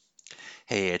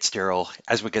Hey, it's Daryl.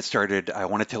 As we get started, I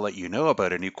wanted to let you know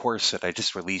about a new course that I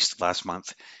just released last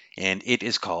month, and it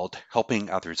is called Helping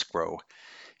Others Grow.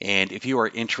 And if you are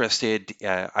interested,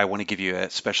 I want to give you a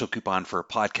special coupon for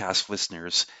podcast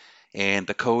listeners, and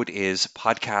the code is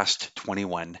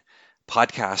podcast21,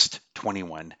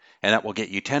 podcast21, and that will get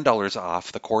you $10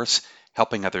 off the course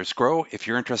Helping Others Grow. If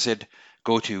you're interested,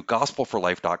 go to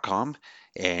gospelforlife.com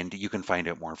and you can find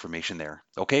out more information there.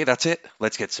 Okay, that's it.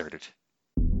 Let's get started.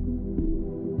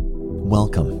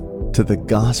 Welcome to the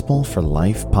Gospel for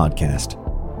Life podcast.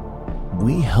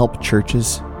 We help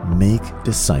churches make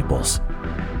disciples.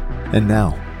 And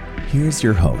now, here's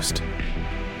your host,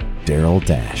 Daryl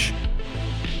Dash.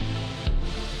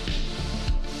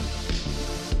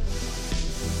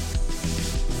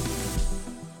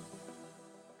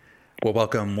 Well,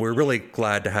 welcome. We're really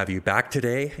glad to have you back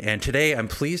today. And today I'm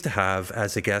pleased to have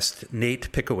as a guest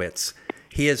Nate Pickowicz.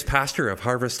 He is pastor of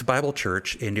Harvest Bible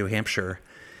Church in New Hampshire.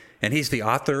 And he's the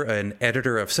author and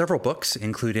editor of several books,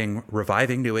 including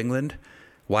Reviving New England,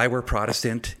 Why We're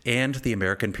Protestant, and The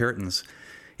American Puritans.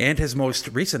 And his most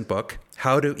recent book,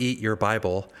 How to Eat Your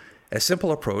Bible, A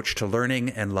Simple Approach to Learning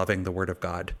and Loving the Word of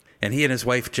God. And he and his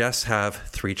wife, Jess, have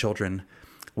 3 children.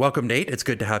 Welcome, Nate. It's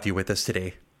good to have you with us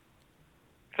today.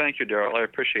 Thank you, Daryl. I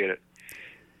appreciate it.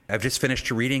 I've just finished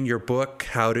reading your book,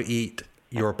 How to Eat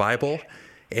Your Bible,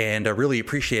 and I really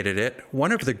appreciated it.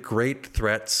 One of the great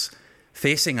threats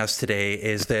facing us today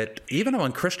is that even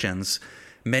among Christians,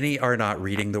 many are not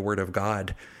reading the Word of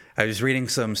God. I was reading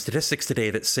some statistics today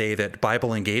that say that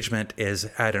Bible engagement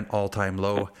is at an all-time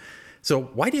low. So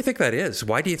why do you think that is?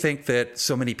 Why do you think that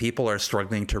so many people are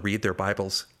struggling to read their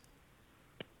Bibles?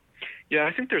 Yeah,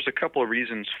 I think there's a couple of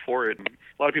reasons for it.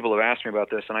 A lot of people have asked me about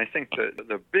this, and I think that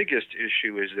the biggest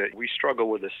issue is that we struggle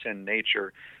with a sin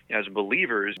nature. As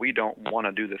believers, we don't want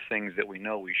to do the things that we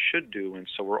know we should do, and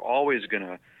so we're always going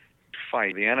to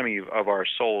fight. The enemy of our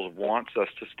souls wants us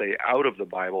to stay out of the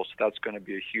Bible, so that's going to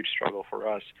be a huge struggle for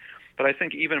us. But I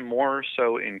think even more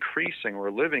so increasing,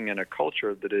 we're living in a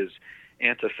culture that is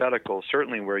antithetical,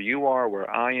 certainly where you are, where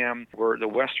I am, where the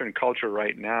Western culture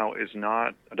right now does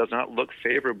not look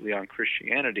favorably on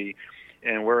Christianity.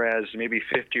 And whereas maybe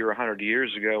 50 or 100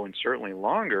 years ago, and certainly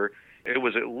longer, it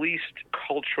was at least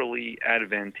culturally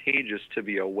advantageous to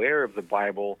be aware of the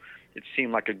Bible. It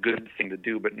seemed like a good thing to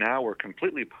do, but now we're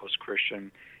completely post-Christian,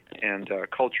 and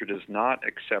culture does not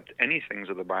accept any things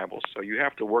of the Bible. So you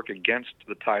have to work against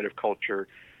the tide of culture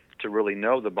to really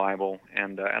know the Bible.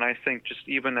 And I think just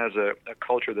even as a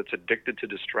culture that's addicted to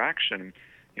distraction,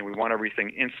 we want everything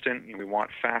instant, we want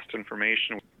fast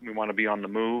information, we want to be on the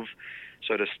move.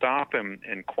 So to stop and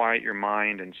quiet your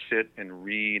mind and sit and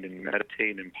read and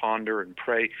meditate and ponder and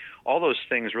pray, all those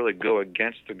things really go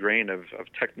against the grain of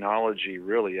technology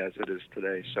really as it is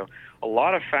today. So a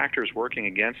lot of factors working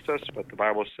against us, but the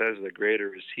Bible says that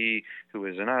greater is He who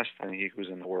is in us than he who is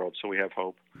in the world. So we have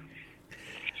hope.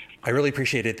 I really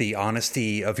appreciated the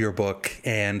honesty of your book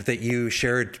and that you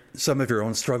shared some of your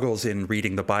own struggles in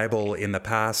reading the Bible in the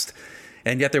past.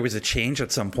 And yet there was a change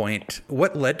at some point.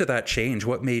 What led to that change?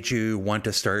 What made you want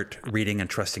to start reading and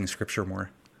trusting Scripture more?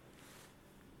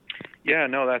 Yeah,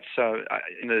 no, that's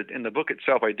in the book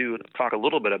itself. I do talk a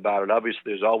little bit about it. Obviously,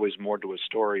 there's always more to a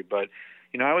story, but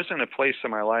I was in a place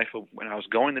in my life when I was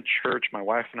going to church. My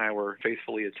wife and I were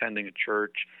faithfully attending a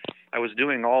church. I was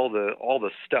doing all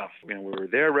the stuff. We were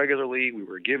there regularly. We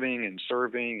were giving and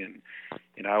serving,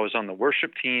 and I was on the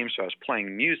worship team, so I was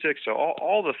playing music. So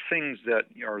all the things that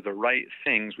are the right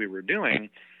things we were doing.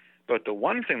 But the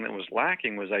one thing that was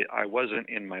lacking was I wasn't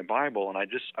in my Bible, and I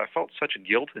felt such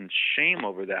guilt and shame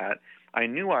over that. I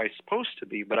knew I was supposed to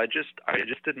be, but I just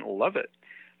didn't love it.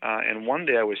 And one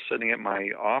day I was sitting at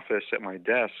my office at my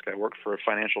desk. I worked for a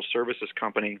financial services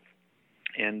company,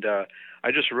 and I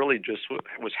just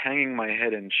was hanging my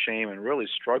head in shame and really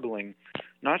struggling,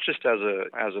 not just as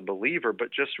a believer,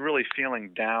 but just really feeling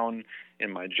down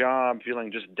in my job,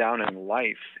 feeling just down in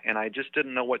life, and I just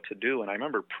didn't know what to do. And I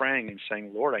remember praying and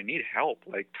saying, "Lord, I need help.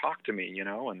 Like, talk to me,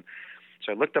 And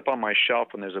so I looked up on my shelf,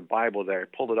 and there's a Bible there.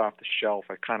 I pulled it off the shelf.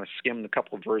 I kind of skimmed a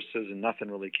couple of verses, and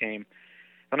nothing really came.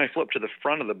 Then I flipped to the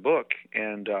front of the book,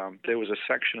 and there was a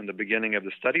section in the beginning of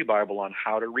the study Bible on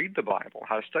how to read the Bible,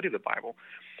 how to study the Bible.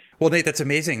 Well, Nate, that's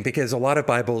amazing because a lot of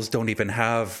Bibles don't even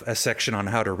have a section on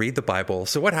how to read the Bible.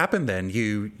 So what happened then?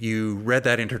 You read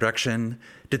that introduction.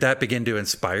 Did that begin to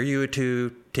inspire you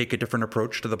to take a different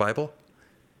approach to the Bible?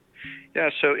 Yeah,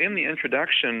 so in the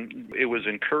introduction, it was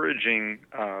encouraging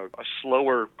a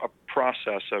slower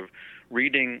process of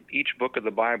reading each book of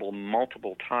the Bible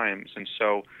multiple times. And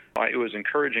so it was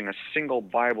encouraging a single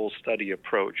Bible study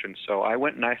approach. And so I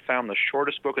went and I found the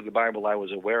shortest book of the Bible I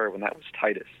was aware of, and that was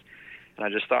Titus. And I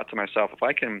just thought to myself, if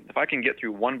I can get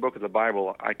through one book of the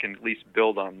Bible, I can at least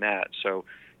build on that. So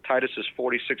Titus is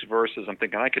 46 verses. I'm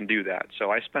thinking I can do that.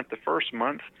 So I spent the first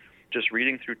month just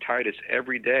reading through Titus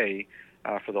every day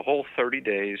for the whole 30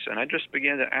 days, and I just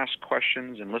began to ask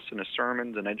questions and listen to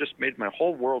sermons, and I just made my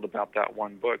whole world about that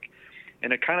one book.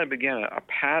 And it kind of began a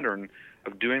pattern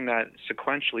of doing that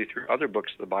sequentially through other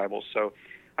books of the Bible. So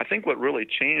I think what really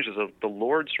changed is the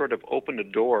Lord sort of opened a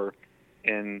door,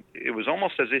 and it was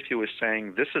almost as if he was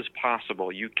saying, this is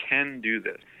possible, you can do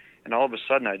this. And all of a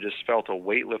sudden I just felt a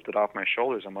weight lifted off my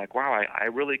shoulders. I'm like, wow, I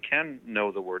really can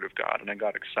know the Word of God, and I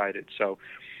got excited. So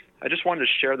I just wanted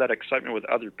to share that excitement with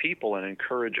other people and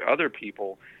encourage other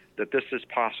people that this is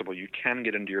possible. You can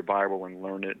get into your Bible and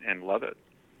learn it and love it.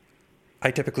 I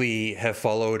typically have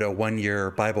followed a 1-year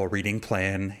Bible reading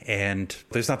plan, and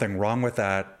there's nothing wrong with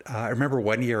that. I remember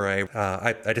one year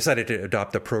I decided to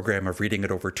adopt a program of reading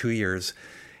it over 2 years,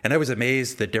 and I was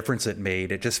amazed the difference it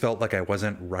made. It just felt like I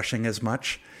wasn't rushing as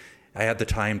much. I had the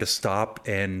time to stop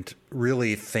and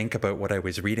really think about what I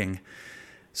was reading.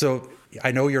 So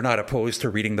I know you're not opposed to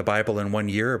reading the Bible in 1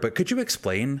 year, but could you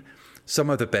explain some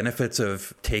of the benefits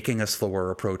of taking a slower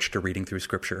approach to reading through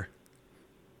Scripture?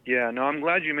 Yeah, no, I'm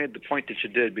glad you made the point that you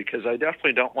did, because I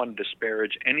definitely don't want to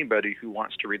disparage anybody who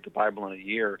wants to read the Bible in a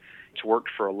year. It's worked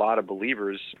for a lot of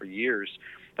believers for years.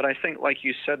 But I think, like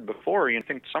you said before, I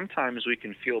think sometimes we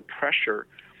can feel pressure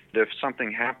if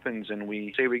something happens and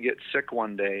we get sick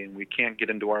one day and we can't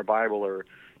get into our Bible, or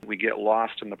we get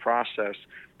lost in the process,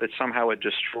 that somehow it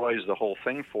destroys the whole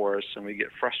thing for us and we get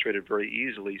frustrated very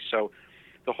easily. So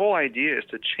the whole idea is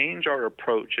to change our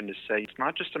approach and to say it's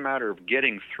not just a matter of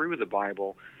getting through the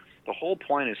Bible. The whole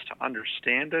point is to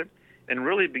understand it and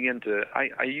really begin to,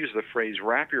 I use the phrase,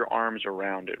 wrap your arms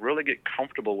around it, really get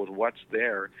comfortable with what's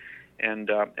there,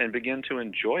 and begin to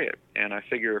enjoy it. And I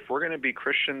figure if we're going to be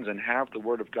Christians and have the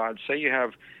Word of God, say you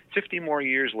have 50 more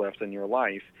years left in your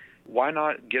life, why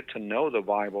not get to know the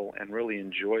Bible and really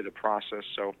enjoy the process?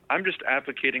 So I'm just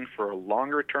advocating for a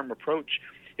longer-term approach.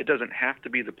 It doesn't have to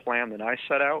be the plan that I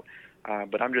set out,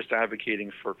 but I'm just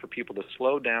advocating for people to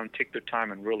slow down, take their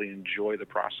time, and really enjoy the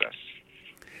process.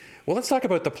 Well, let's talk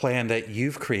about the plan that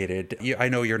you've created. I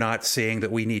know you're not saying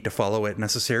that we need to follow it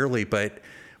necessarily, but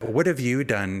what have you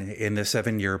done in the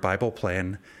 7-year Bible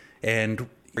plan, and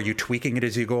are you tweaking it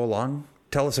as you go along?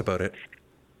 Tell us about it.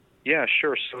 Yeah,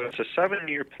 sure. So it's a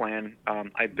 7-year plan.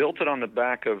 I built it on the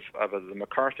back of the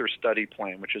MacArthur Study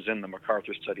Plan, which is in the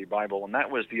MacArthur Study Bible, and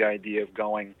that was the idea of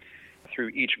going through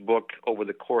each book over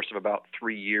the course of about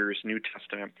 3 years, New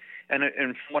Testament. And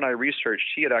from what I researched,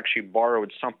 he had actually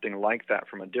borrowed something like that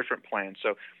from a different plan.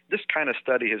 So this kind of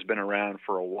study has been around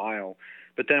for a while.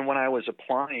 But then when I was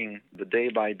applying the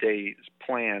day-by-day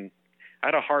plan, I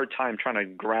had a hard time trying to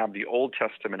grab the Old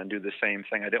Testament and do the same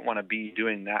thing. I didn't want to be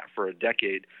doing that for a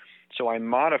decade. So I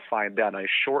modified that. I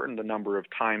shortened the number of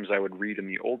times I would read in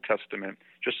the Old Testament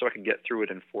just so I could get through it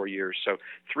in 4 years. So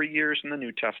 3 years in the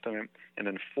New Testament and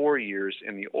then 4 years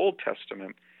in the Old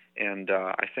Testament. And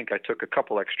I think I took a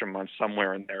couple extra months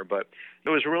somewhere in there. But it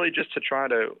was really just to try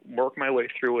to work my way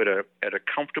through it at a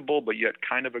comfortable but yet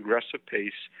kind of aggressive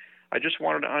pace. I just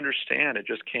wanted to understand. It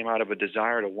just came out of a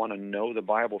desire to want to know the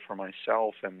Bible for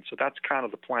myself. And so that's kind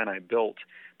of the plan I built.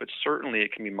 But certainly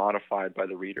it can be modified by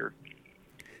the reader.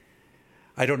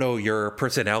 I don't know your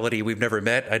personality. We've never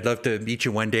met. I'd love to meet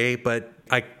you one day, but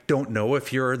I don't know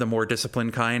if you're the more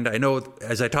disciplined kind. I know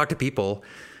as I talk to people,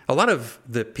 a lot of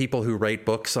the people who write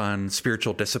books on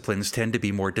spiritual disciplines tend to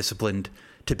be more disciplined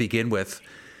to begin with.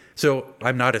 So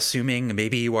I'm not assuming,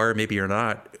 maybe you are, maybe you're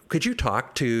not. Could you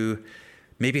talk to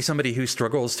maybe somebody who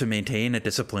struggles to maintain a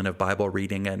discipline of Bible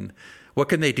reading, and what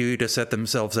can they do to set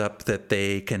themselves up that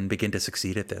they can begin to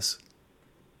succeed at this?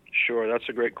 Sure, that's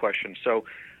a great question. So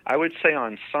I would say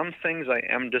on some things I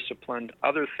am disciplined,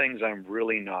 other things I'm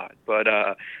really not. But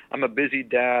I'm a busy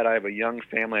dad. I have a young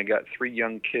family. I got 3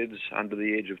 young kids under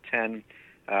the age of 10,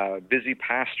 busy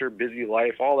pastor, busy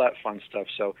life, all that fun stuff.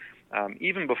 So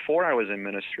even before I was in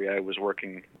ministry, I was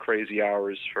working crazy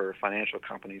hours for financial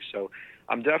companies. So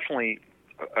I'm definitely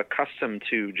accustomed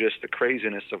to just the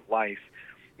craziness of life.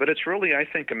 But it's really, I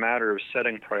think, a matter of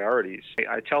setting priorities.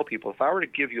 I tell people, if I were to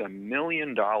give you $1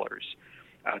 million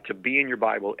to be in your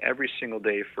Bible every single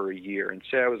day for a year, and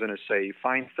say I was going to say,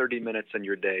 find 30 minutes in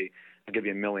your day, I'll give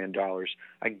you $1 million,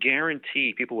 I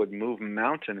guarantee people would move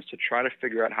mountains to try to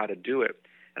figure out how to do it.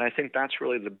 And I think that's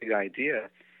really the big idea.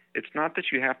 It's not that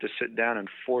you have to sit down and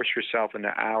force yourself into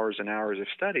hours and hours of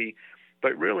study,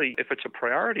 but really, if it's a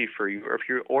priority for you,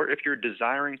 or if you're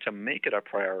desiring to make it a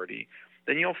priority,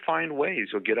 then you'll find ways.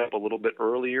 You'll get up a little bit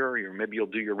earlier, or maybe you'll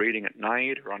do your reading at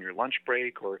night or on your lunch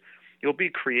break, or you'll be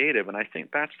creative. And I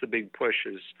think that's the big push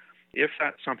is if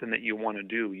that's something that you want to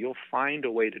do, you'll find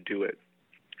a way to do it.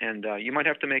 And you might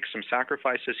have to make some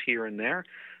sacrifices here and there,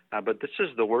 but this is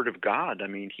the Word of God. I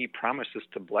mean, He promises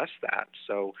to bless that.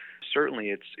 So certainly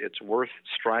it's worth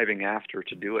striving after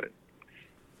to do it.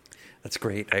 That's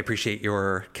great. I appreciate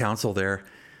your counsel there.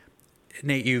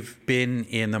 Nate, you've been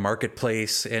in the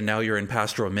marketplace and now you're in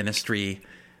pastoral ministry.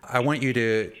 I want you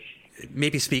to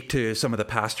maybe speak to some of the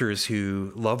pastors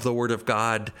who love the Word of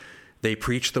God. They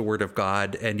preach the Word of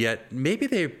God, and yet maybe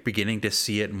they're beginning to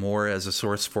see it more as a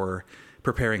source for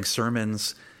preparing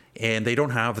sermons, and they don't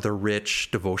have the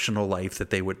rich devotional life that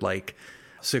they would like.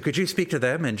 So could you speak to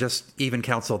them and just even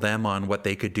counsel them on what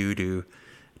they could do to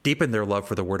deepen their love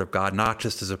for the Word of God, not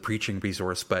just as a preaching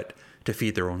resource, but to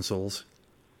feed their own souls?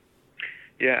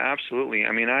 Yeah, absolutely.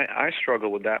 I mean, I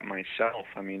struggle with that myself.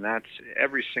 I mean, that's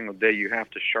every single day you have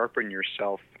to sharpen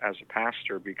yourself as a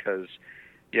pastor because,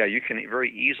 yeah, you can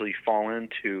very easily fall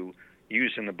into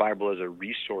using the Bible as a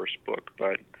resource book.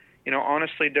 But, you know,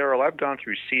 honestly, Daryl, I've gone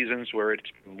through seasons where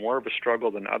it's more of a struggle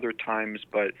than other times,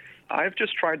 but I've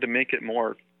just tried to make it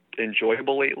more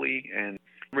enjoyable lately. And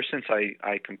ever since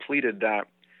I completed that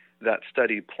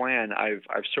study plan, I've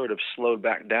sort of slowed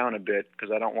back down a bit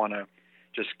because I don't want to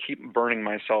just keep burning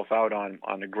myself out on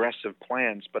aggressive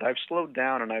plans. But I've slowed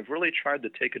down, and I've really tried to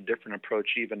take a different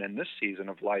approach even in this season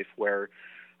of life where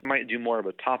I might do more of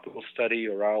a topical study,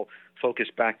 or I'll focus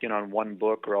back in on one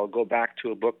book, or I'll go back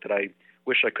to a book that I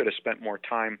wish I could have spent more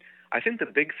time. I think the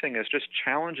big thing is just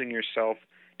challenging yourself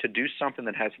to do something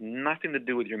that has nothing to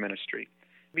do with your ministry.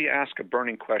 Maybe ask a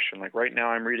burning question, like right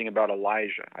now I'm reading about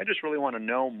Elijah. I just really want to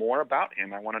know more about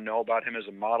him. I want to know about him as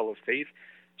a model of faith.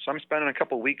 So I'm spending a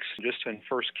couple of weeks just in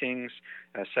 1 Kings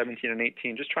 17 and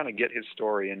 18, just trying to get his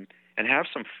story and have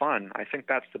some fun. I think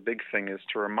that's the big thing, is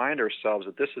to remind ourselves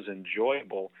that this is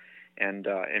enjoyable and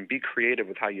be creative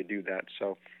with how you do that.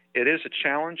 So it is a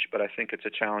challenge, but I think it's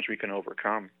a challenge we can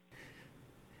overcome.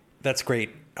 That's great.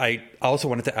 I also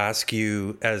wanted to ask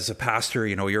you, as a pastor,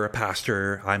 you know, you're a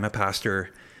pastor, I'm a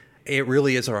pastor. It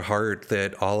really is our heart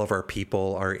that all of our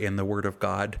people are in the Word of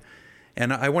God.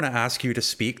 And I want to ask you to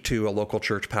speak to a local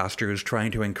church pastor who's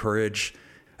trying to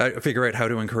figure out how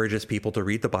to encourage his people to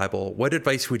read the Bible. What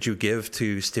advice would you give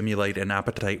to stimulate an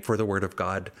appetite for the Word of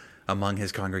God among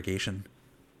his congregation?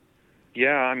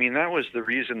 Yeah, I mean, that was the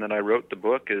reason that I wrote the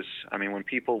book is, I mean, when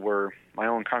my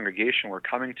own congregation were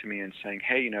coming to me and saying,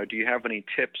 hey, you know, do you have any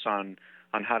tips on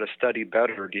how to study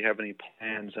better? Do you have any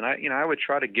plans? And I would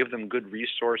try to give them good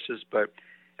resources, but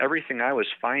everything I was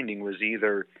finding was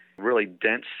either really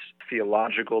dense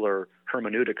theological or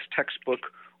hermeneutics textbook,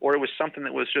 or it was something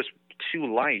that was just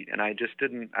too light, and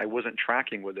I wasn't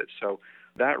tracking with it. So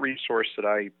that resource that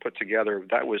I put together,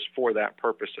 that was for that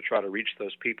purpose, to try to reach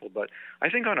those people. But I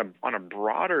think on a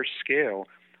broader scale,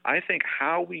 I think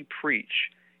how we preach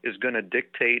is going to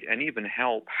dictate and even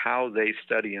help how they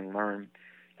study and learn.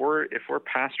 If we're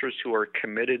pastors who are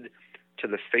committed to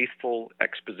the faithful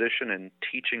exposition and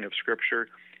teaching of Scripture,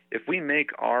 if we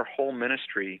make our whole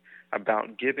ministry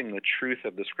about giving the truth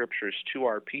of the Scriptures to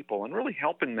our people and really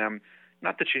helping them,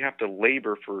 not that you have to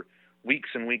labor for weeks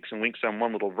and weeks and weeks on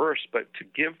one little verse, but to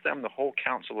give them the whole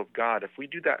counsel of God, if we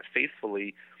do that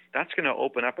faithfully, that's going to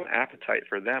open up an appetite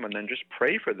for them, and then just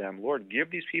pray for them. Lord,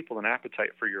 give these people an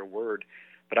appetite for your word.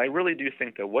 But I really do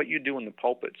think that what you do in the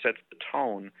pulpit sets the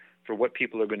tone for what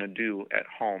people are going to do at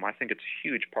home. I think it's a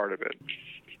huge part of it.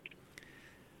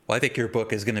 Well, I think your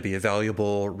book is going to be a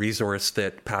valuable resource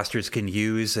that pastors can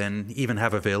use and even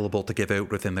have available to give out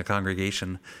within the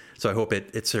congregation. So I hope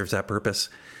it serves that purpose.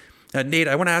 Nate,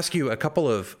 I want to ask you a couple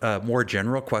of more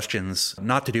general questions,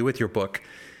 not to do with your book.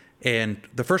 And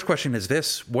the first question is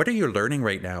this: what are you learning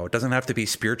right now? It doesn't have to be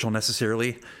spiritual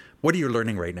necessarily. What are you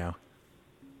learning right now?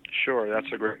 Sure,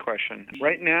 that's a great question.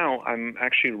 Right now, I'm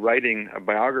actually writing a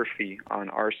biography on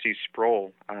R.C.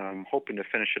 Sproul. I'm hoping to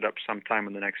finish it up sometime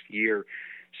in the next year.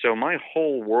 So my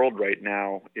whole world right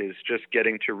now is just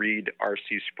getting to read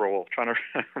R.C. Sproul, trying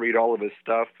to read all of his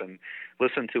stuff and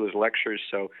listen to his lectures.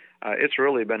 So it's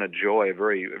really been a joy, a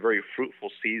very, very fruitful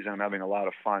season. I'm having a lot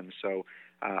of fun. So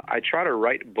I try to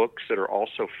write books that are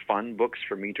also fun books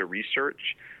for me to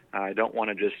research. I don't want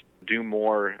to just do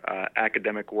more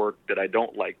academic work that I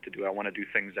don't like to do. I want to do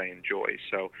things I enjoy.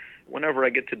 So whenever I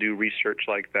get to do research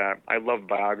like that, I love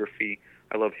biography.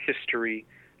 I love history.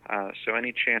 So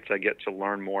any chance I get to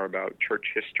learn more about church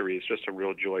history is just a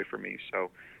real joy for me.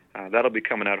 So that'll be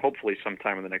coming out hopefully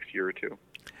sometime in the next year or two.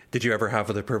 Did you ever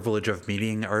have the privilege of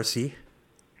meeting R.C.?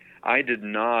 I did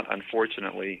not,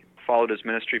 unfortunately. Followed his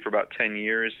ministry for about 10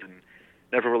 years and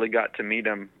never really got to meet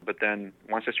him. But then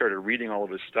once I started reading all of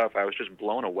his stuff, I was just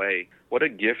blown away. What a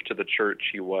gift to the church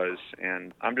he was.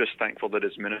 And I'm just thankful that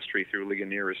his ministry through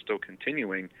Ligonier is still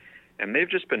continuing. And they've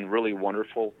just been really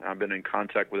wonderful. I've been in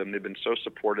contact with them. They've been so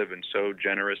supportive and so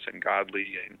generous and godly,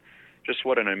 and just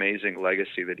what an amazing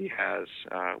legacy that he has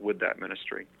with that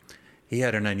ministry. He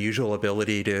had an unusual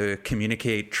ability to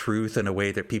communicate truth in a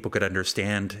way that people could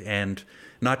understand, and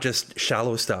not just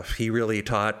shallow stuff. He really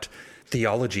taught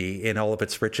theology in all of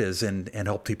its riches and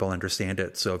helped people understand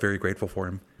it. So very grateful for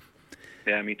him.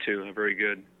 Yeah, me too. Very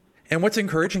good. And what's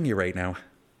encouraging you right now?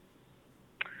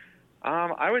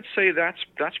 I would say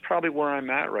that's probably where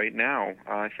I'm at right now.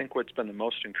 I think what's been the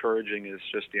most encouraging is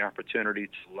just the opportunity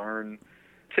to learn,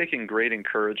 taking great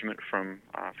encouragement from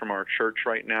our church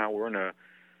right now. We're in a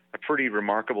pretty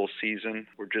remarkable season.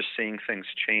 We're just seeing things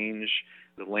change.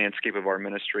 The landscape of our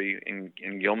ministry in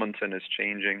Gilmanton is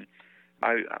changing.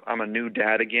 I'm a new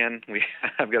dad again.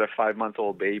 I've got a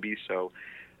 5-month-old baby, so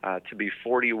to be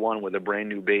 41 with a brand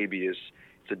new baby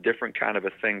it's a different kind of a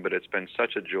thing, but it's been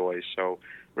such a joy. So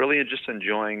really just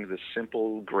enjoying the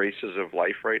simple graces of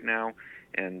life right now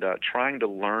and trying to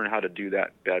learn how to do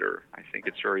that better. I think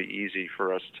it's very easy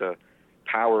for us to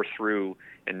power through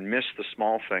and miss the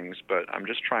small things, but I'm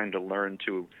just trying to learn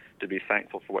to be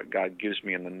thankful for what God gives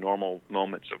me in the normal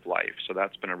moments of life. So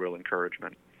that's been a real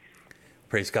encouragement.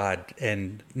 Praise God.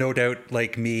 And no doubt,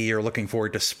 like me, you're looking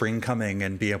forward to spring coming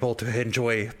and be able to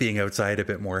enjoy being outside a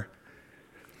bit more.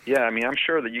 Yeah, I mean, I'm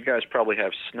sure that you guys probably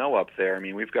have snow up there. I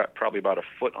mean, we've got probably about a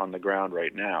foot on the ground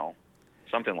right now,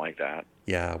 something like that.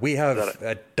 Yeah, we have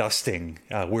a dusting.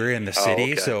 We're in the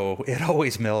city, so it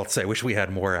always melts. I wish we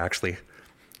had more, actually.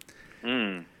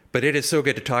 But it is so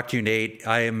good to talk to you, Nate.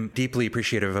 I am deeply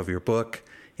appreciative of your book.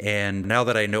 And now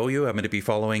that I know you, I'm going to be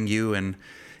following you and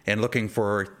looking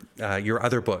for your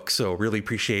other books. So really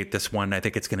appreciate this one. I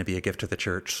think it's going to be a gift to the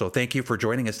church. So thank you for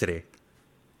joining us today.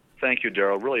 Thank you,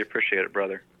 Daryl. Really appreciate it,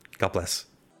 brother. God bless.